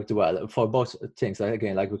format worked well for both things.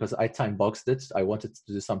 Again, like, because I time boxed it, I wanted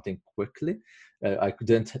to do something quickly. I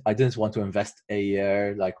didn't want to invest a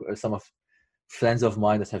year. Like, some of friends of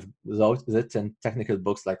mine that have written technical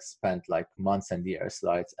books, like, spent like months and years,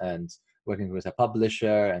 right? And working with a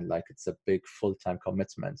publisher, and like, it's a big full-time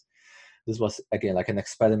commitment. This was, again, like an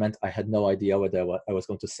experiment. I had no idea whether I was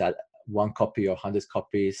going to sell 1 copy or 100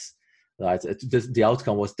 copies. right? The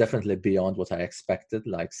outcome was definitely beyond what I expected,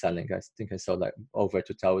 like selling, I think I sold like over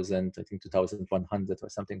 2,000, I think 2,100 or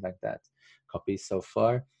something like that copies so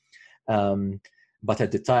far. But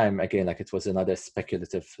at the time, again, like it was another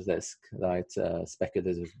speculative risk, right?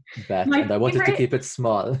 Speculative bet, My and I wanted to favorite- keep it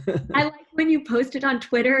small. I like when you posted on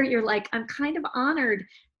Twitter, you're like, I'm kind of honored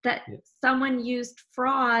that someone used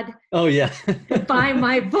fraud Oh yeah, to buy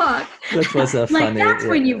my book. that was a like funny. that's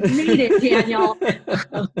when you made it, Daniel.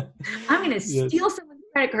 I'm going to Yes. steal someone's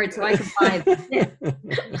credit card so I can buy this.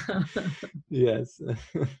 Yes.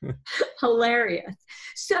 Hilarious.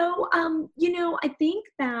 So, I think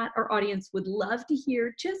that our audience would love to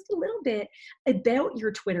hear just a little bit about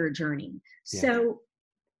your Twitter journey. Yeah. So,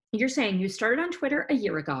 you're saying you started on Twitter a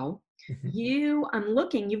year ago. Mhm. I'm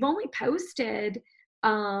looking, you've only posted,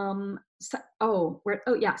 a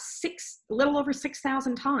little over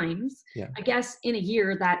 6,000 times. Yeah. I guess in a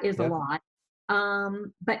year, that is a Yep. lot.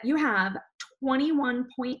 But you have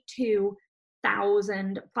 21.2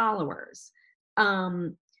 thousand followers.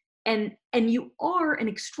 And you are an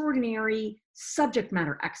extraordinary subject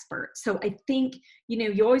matter expert. So I think,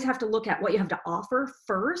 you always have to look at what you have to offer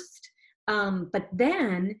first. But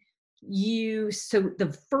then so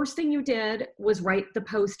the first thing you did was write the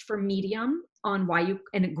post for Medium on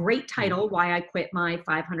and a great title, Why I Quit My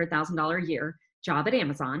 $500,000 a year job at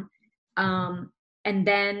Amazon. And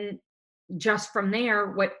then just from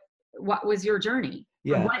there, what was your journey?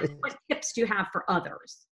 Yeah. What tips do you have for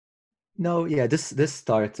others? No, yeah, this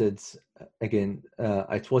started again.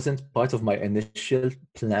 It wasn't part of my initial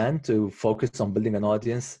plan to focus on building an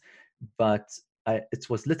audience, but it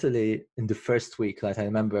was literally in the first week. Like I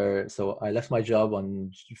remember, so I left my job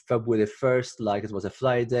on February 1st, like it was a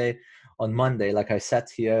Friday. On Monday, like I sat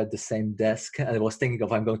here at the same desk and I was thinking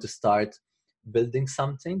of I'm going to start building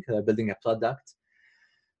something, building a product.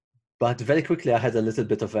 But very quickly, I had a little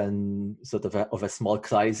bit of a small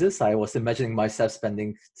crisis. I was imagining myself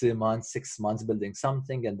spending 2 months, 6 months building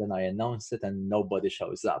something, and then I announce it, and nobody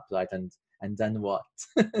shows up, right? And then what,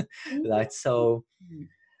 right? So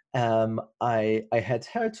I had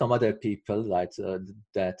heard from other people, right,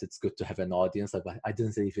 that it's good to have an audience. But I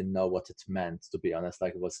didn't even know what it meant, to be honest.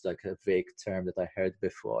 Like it was like a vague term that I heard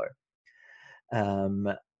before.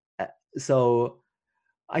 So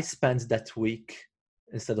I spent that week,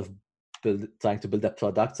 instead of trying to build a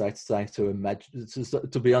product, right, trying to imagine,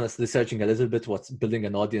 to be honest, researching a little bit what building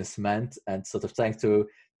an audience meant, and sort of trying to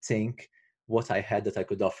think what I had that I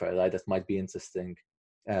could offer, right, that might be interesting.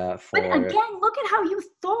 But again, look at how you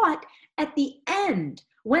thought at the end.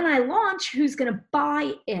 When I launch, who's going to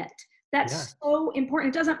buy it? That's so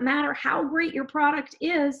important. It doesn't matter how great your product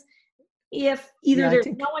is if either there's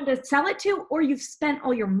no one to sell it to, or you've spent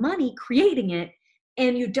all your money creating it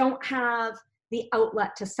and you don't have the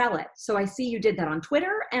outlet to sell it. So I see you did that on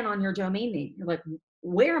Twitter and on your domain name. You're like,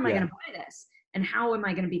 where am I going to buy this? And how am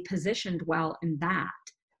I going to be positioned well in that?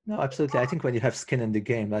 No, absolutely. I think when you have skin in the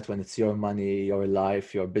game, that's when it's your money, your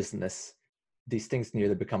life, your business, these things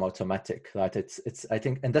nearly become automatic, right? It's I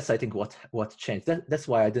think, and that's I think what changed. That's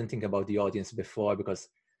why I didn't think about the audience before, because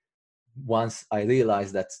once I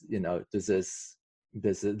realized that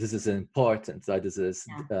this is important, right? This is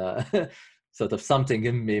sort of something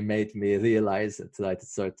in me made me realize it, right?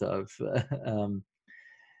 It's sort of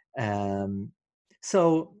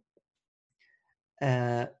so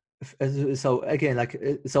again, like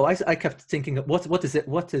so I kept thinking, what is it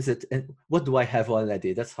and what do I have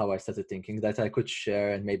already? That's how I started thinking that I could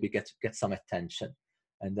share and maybe get some attention,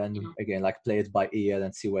 and then again, like play it by ear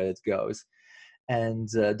and see where it goes. And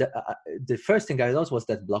the first thing I wrote was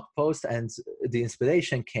that blog post, and the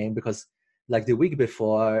inspiration came because like the week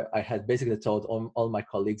before, I had basically told all my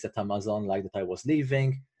colleagues at Amazon like that I was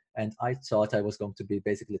leaving, and I thought I was going to be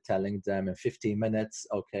basically telling them in 15 minutes,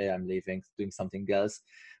 okay, I'm leaving, doing something else.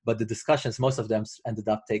 But the discussions, most of them ended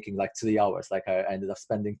up taking like 3 hours. Like I ended up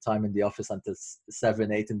spending time in the office until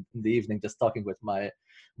 7, 8 in the evening, just talking with my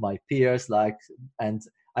peers, and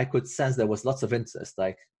I could sense there was lots of interest,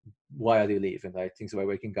 like, why are you leaving? Like things were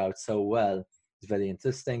working out so well. It's very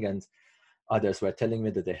interesting. And others were telling me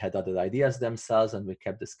that they had other ideas themselves, and we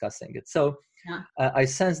kept discussing it. So I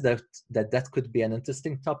sensed that could be an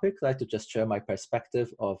interesting topic, right? To just share my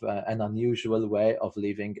perspective of an unusual way of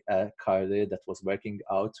leaving a career that was working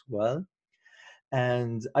out well.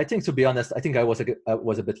 And I think, to be honest, I think I was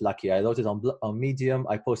a bit lucky. I wrote it on Medium.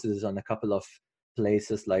 I posted it on a couple of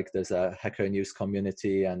places, like there's a Hacker News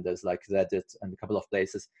community, and there's like Reddit and a couple of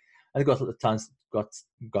places. And it got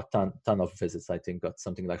ton of visits. I think got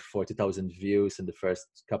something like 40,000 views in the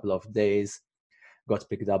first couple of days. Got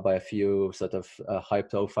picked up by a few sort of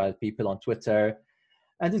high-profile people on Twitter.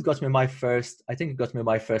 And it got me my first, I think it got me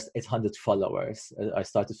my first 800 followers. I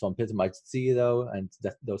started from pretty much zero, and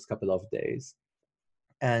those couple of days.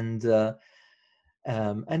 And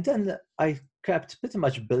then I kept pretty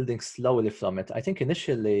much building slowly from it. I think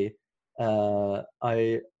initially,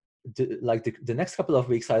 like the next couple of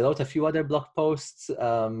weeks, I wrote a few other blog posts,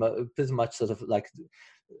 pretty much sort of like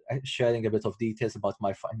sharing a bit of details about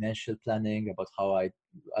my financial planning, about how I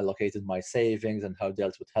allocated my savings and how I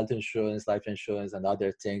dealt with health insurance, life insurance, and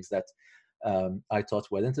other things that I thought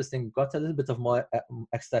were interesting. Got a little bit of more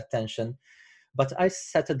extra attention. But I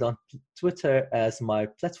settled on Twitter as my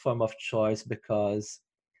platform of choice because,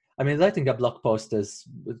 I mean, writing a blog post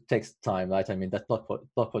takes time, right? I mean, that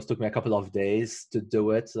blog post took me a couple of days to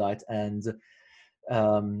do it, right? And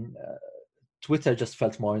Twitter just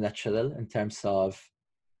felt more natural in terms of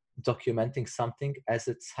documenting something as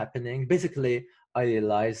it's happening. Basically, I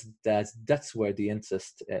realized that that's where the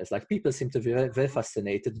interest is. Like, people seem to be very, very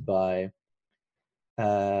fascinated by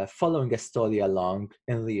following a story along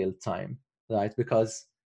in real time, right? Because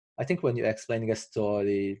I think when you're explaining a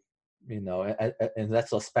story, you know, in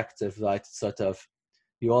retrospective, right, sort of,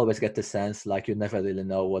 you always get the sense like you never really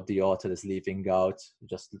know what the author is leaving out,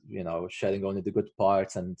 just, you know, sharing only the good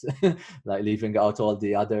parts and like leaving out all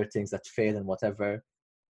the other things that fail and whatever.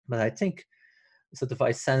 But I think sort of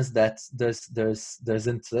I sense that there's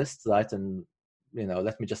interest, right? And, you know,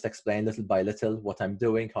 let me just explain little by little what I'm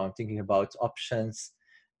doing, how I'm thinking about options.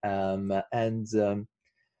 I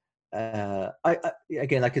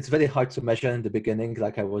again, like, it's very hard to measure in the beginning.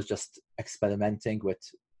 Like, I was just experimenting with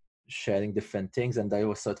sharing different things, and I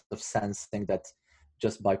was sort of sensing that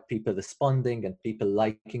just by people responding and people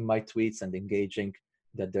liking my tweets and engaging,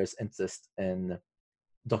 that there's interest in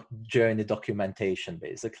journey documentation,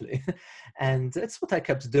 basically. And it's what I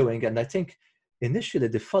kept doing. And I think initially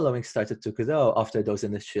the following started to grow after those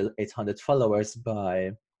initial 800 followers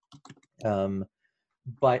by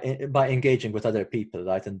engaging with other people,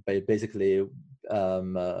 right? And by basically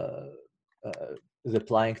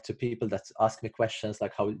replying to people that ask me questions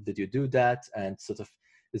like, how did you do that? And sort of,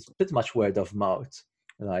 it's pretty much word of mouth,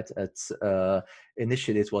 right? It's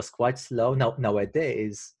initially it was quite slow.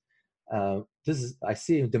 Nowadays, I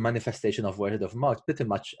see the manifestation of word of mouth pretty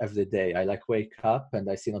much every day. I like wake up and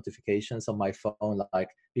I see notifications on my phone, like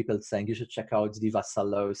people saying, you should check out Diva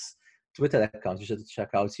Salo's Twitter account, you should check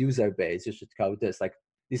out Userbase, you should check out this. Like,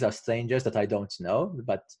 these are strangers that I don't know,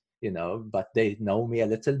 but, you know, but they know me a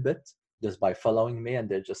little bit just by following me, and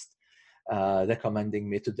they're just recommending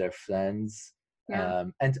me to their friends. Yeah.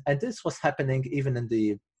 And this was happening even in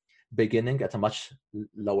the beginning at a much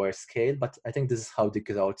lower scale, but I think this is how the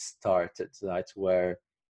growth started, right? Where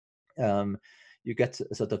you get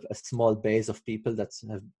sort of a small base of people that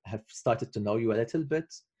have started to know you a little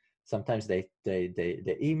bit. Sometimes they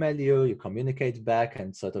email you, you communicate back,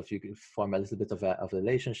 and sort of you form a little bit of a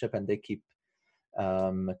relationship, and they keep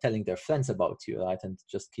telling their friends about you, right? And it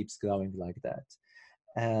just keeps growing like that.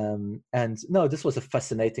 And no, this was a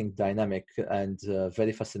fascinating dynamic and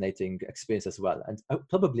very fascinating experience as well. And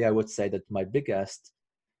probably I would say that my biggest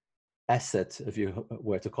asset, if you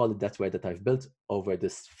were to call it that way, that I've built over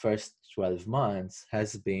this first 12 months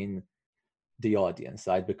has been the audience,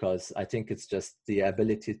 right? Because I think it's just the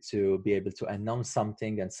ability to be able to announce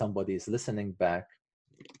something and somebody is listening back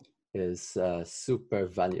is super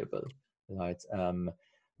valuable, right?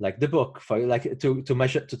 Like the book, for like to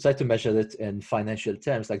try to measure it in financial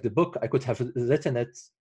terms, like the book, I could have written it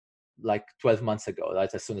like 12 months ago,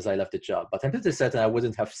 right? As soon as I left the job, but I'm pretty certain I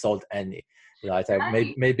wouldn't have sold any, right?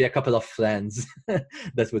 Maybe a couple of friends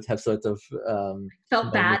that would have sort of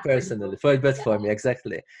Felt bad me personally, felt bad for me,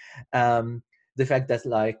 exactly. The fact that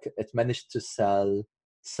like it managed to sell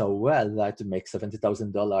so well, right, to make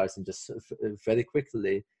 $70,000 and just very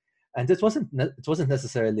quickly. And it wasn't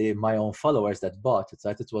necessarily my own followers that bought it,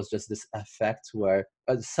 right? It was just this effect where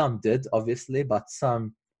some did, obviously, but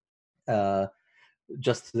some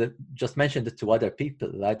just mentioned it to other people,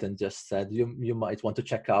 right? And just said, you might want to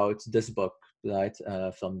check out this book, right,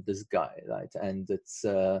 from this guy, right? And it's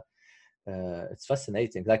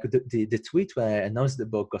fascinating. Like the tweet when I announced the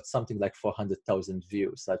book got something like 400,000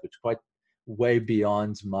 views, right? Which quite way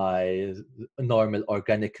beyond my normal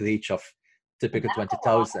organic reach of typical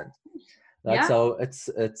 20,000. Right? Yeah. So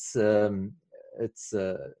it's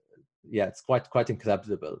quite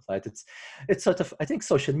incredible, right? It's sort of, I think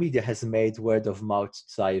social media has made word of mouth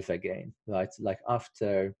thrive again, right? Like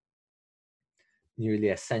after nearly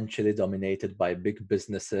a century dominated by big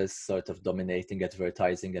businesses, sort of dominating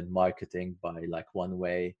advertising and marketing by like one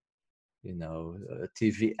way, you know,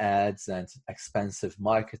 TV ads and expensive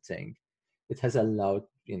marketing, it has allowed,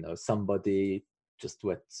 you know, somebody just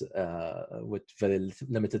with very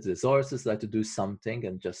limited resources, like to do something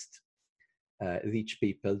and just reach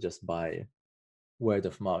people just by word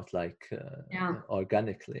of mouth, like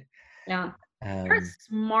organically. Yeah. You're a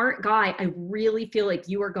smart guy. I really feel like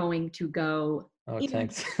you are going to go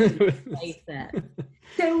thanks. places.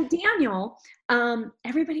 So Daniel,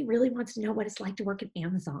 everybody really wants to know what it's like to work at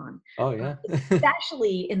Amazon. Oh yeah.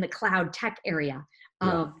 Especially in the cloud tech area.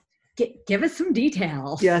 Give us some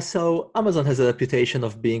details. Yeah, so Amazon has a reputation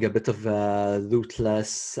of being a bit of a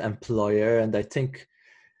ruthless employer, and I think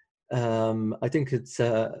it's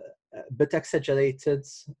a bit exaggerated.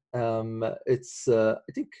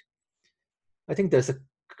 I think there's a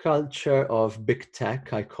culture of big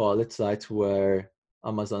tech, I call it, right, where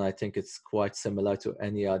Amazon, I think it's quite similar to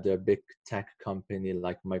any other big tech company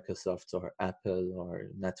like Microsoft or Apple or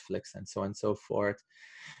Netflix and so on and so forth.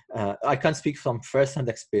 I can't speak from first-hand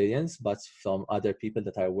experience, but from other people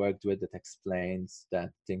that I worked with that explains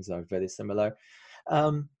that things are very similar.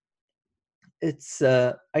 I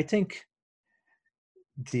think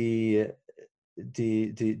the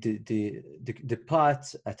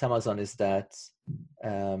part at Amazon is that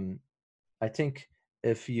I think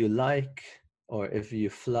if you like, or if you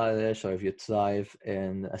flourish, or if you thrive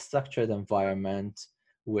in a structured environment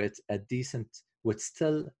with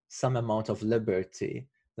still some amount of liberty,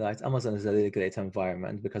 right? Amazon is a really great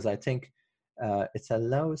environment because I think it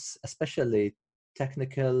allows, especially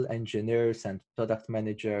technical engineers and product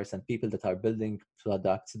managers and people that are building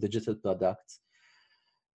products, digital products,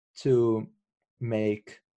 to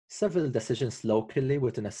make several decisions locally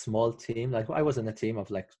within a small team. Like I was in a team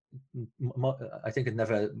of like, I think it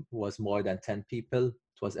never was more than 10 people.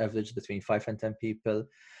 It was averaged between 5 and 10 people.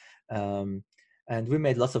 And we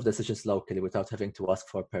made lots of decisions locally without having to ask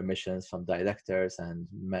for permissions from directors and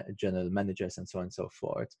general managers and so on and so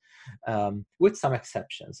forth. With some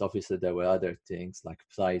exceptions. Obviously, there were other things like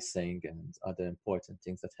pricing and other important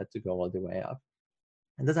things that had to go all the way up.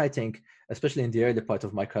 And that, I think, especially in the early part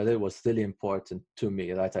of my career, was really important to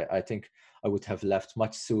me, right? I think I would have left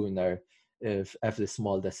much sooner if every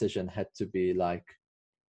small decision had to be like,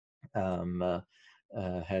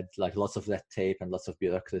 had like lots of red tape and lots of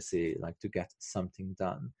bureaucracy, like to get something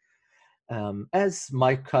done. As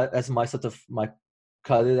my career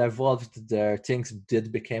evolved, there things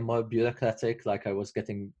did become more bureaucratic. Like I was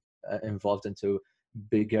getting involved into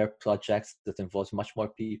bigger projects that involved much more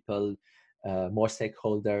people, more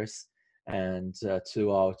stakeholders, and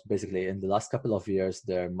throughout basically in the last couple of years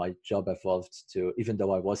there, my job evolved to, even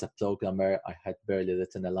though I was a programmer, I had barely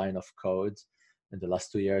written a line of code. In the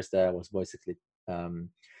last 2 years there, I was basically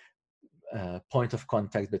point of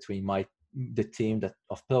contact between the team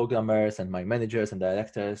of programmers and my managers and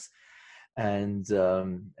directors, and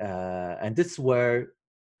this where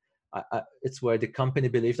it's where the company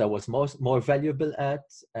believed I was more valuable at,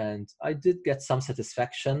 and I did get some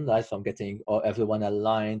satisfaction, right, from getting everyone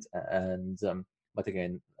aligned. And but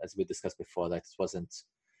again, as we discussed before, that it wasn't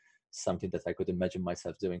something that I could imagine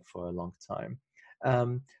myself doing for a long time.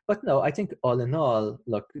 But no, I think all in all,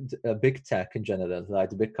 look, big tech in general, right,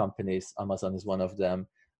 the big companies, Amazon is one of them.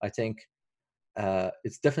 I think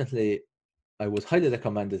it's definitely, I would highly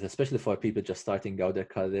recommend it, especially for people just starting out their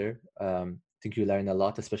career. I think you learn a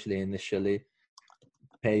lot, especially initially.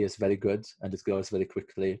 Pay is very good and it grows very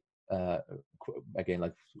quickly. Again,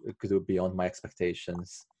 like it grew beyond my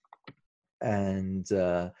expectations. And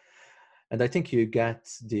I think you get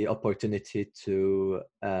the opportunity to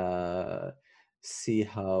see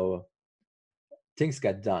how things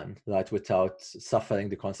get done, right, without suffering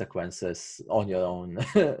the consequences on your own,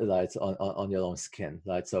 right, on your own skin,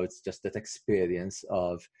 right? So it's just that experience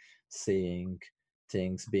of seeing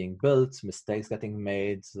things being built, mistakes getting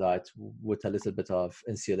made, right, with a little bit of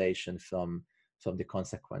insulation from the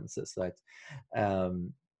consequences, right?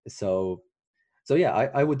 So yeah,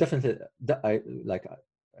 I would definitely, I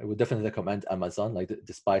would definitely recommend Amazon, like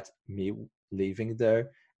despite me leaving there.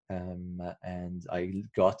 And I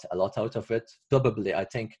got a lot out of it. Probably, I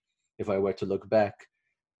think if I were to look back,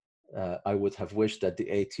 I would have wished that the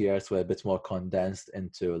 8 years were a bit more condensed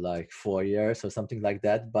into like 4 years or something like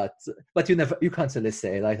that. But you can't really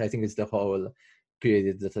say, right? I think it's the whole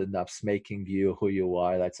period that ends up making you who you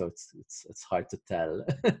are, right? So it's hard to tell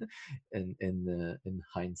in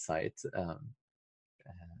hindsight.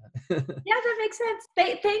 Yeah, that makes sense.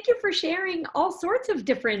 Thank you for sharing all sorts of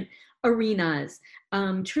different arenas.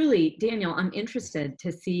 Truly, Daniel, I'm interested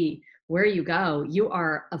to see where you go. You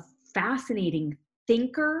are a fascinating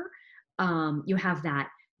thinker. You have that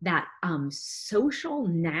social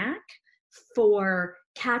knack for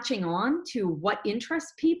catching on to what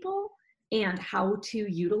interests people and how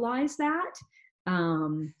to utilize that.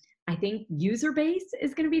 I think user base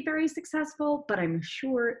is going to be very successful, but I'm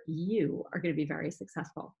sure you are going to be very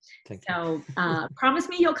successful. Thank you. you. So promise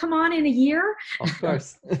me you'll come on in a year. Of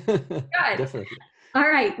course. Good. Definitely. All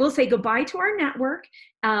right. We'll say goodbye to our network.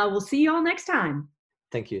 We'll see you all next time.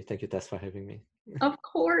 Thank you. Thank you, Tess, for having me. Of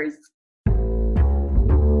course.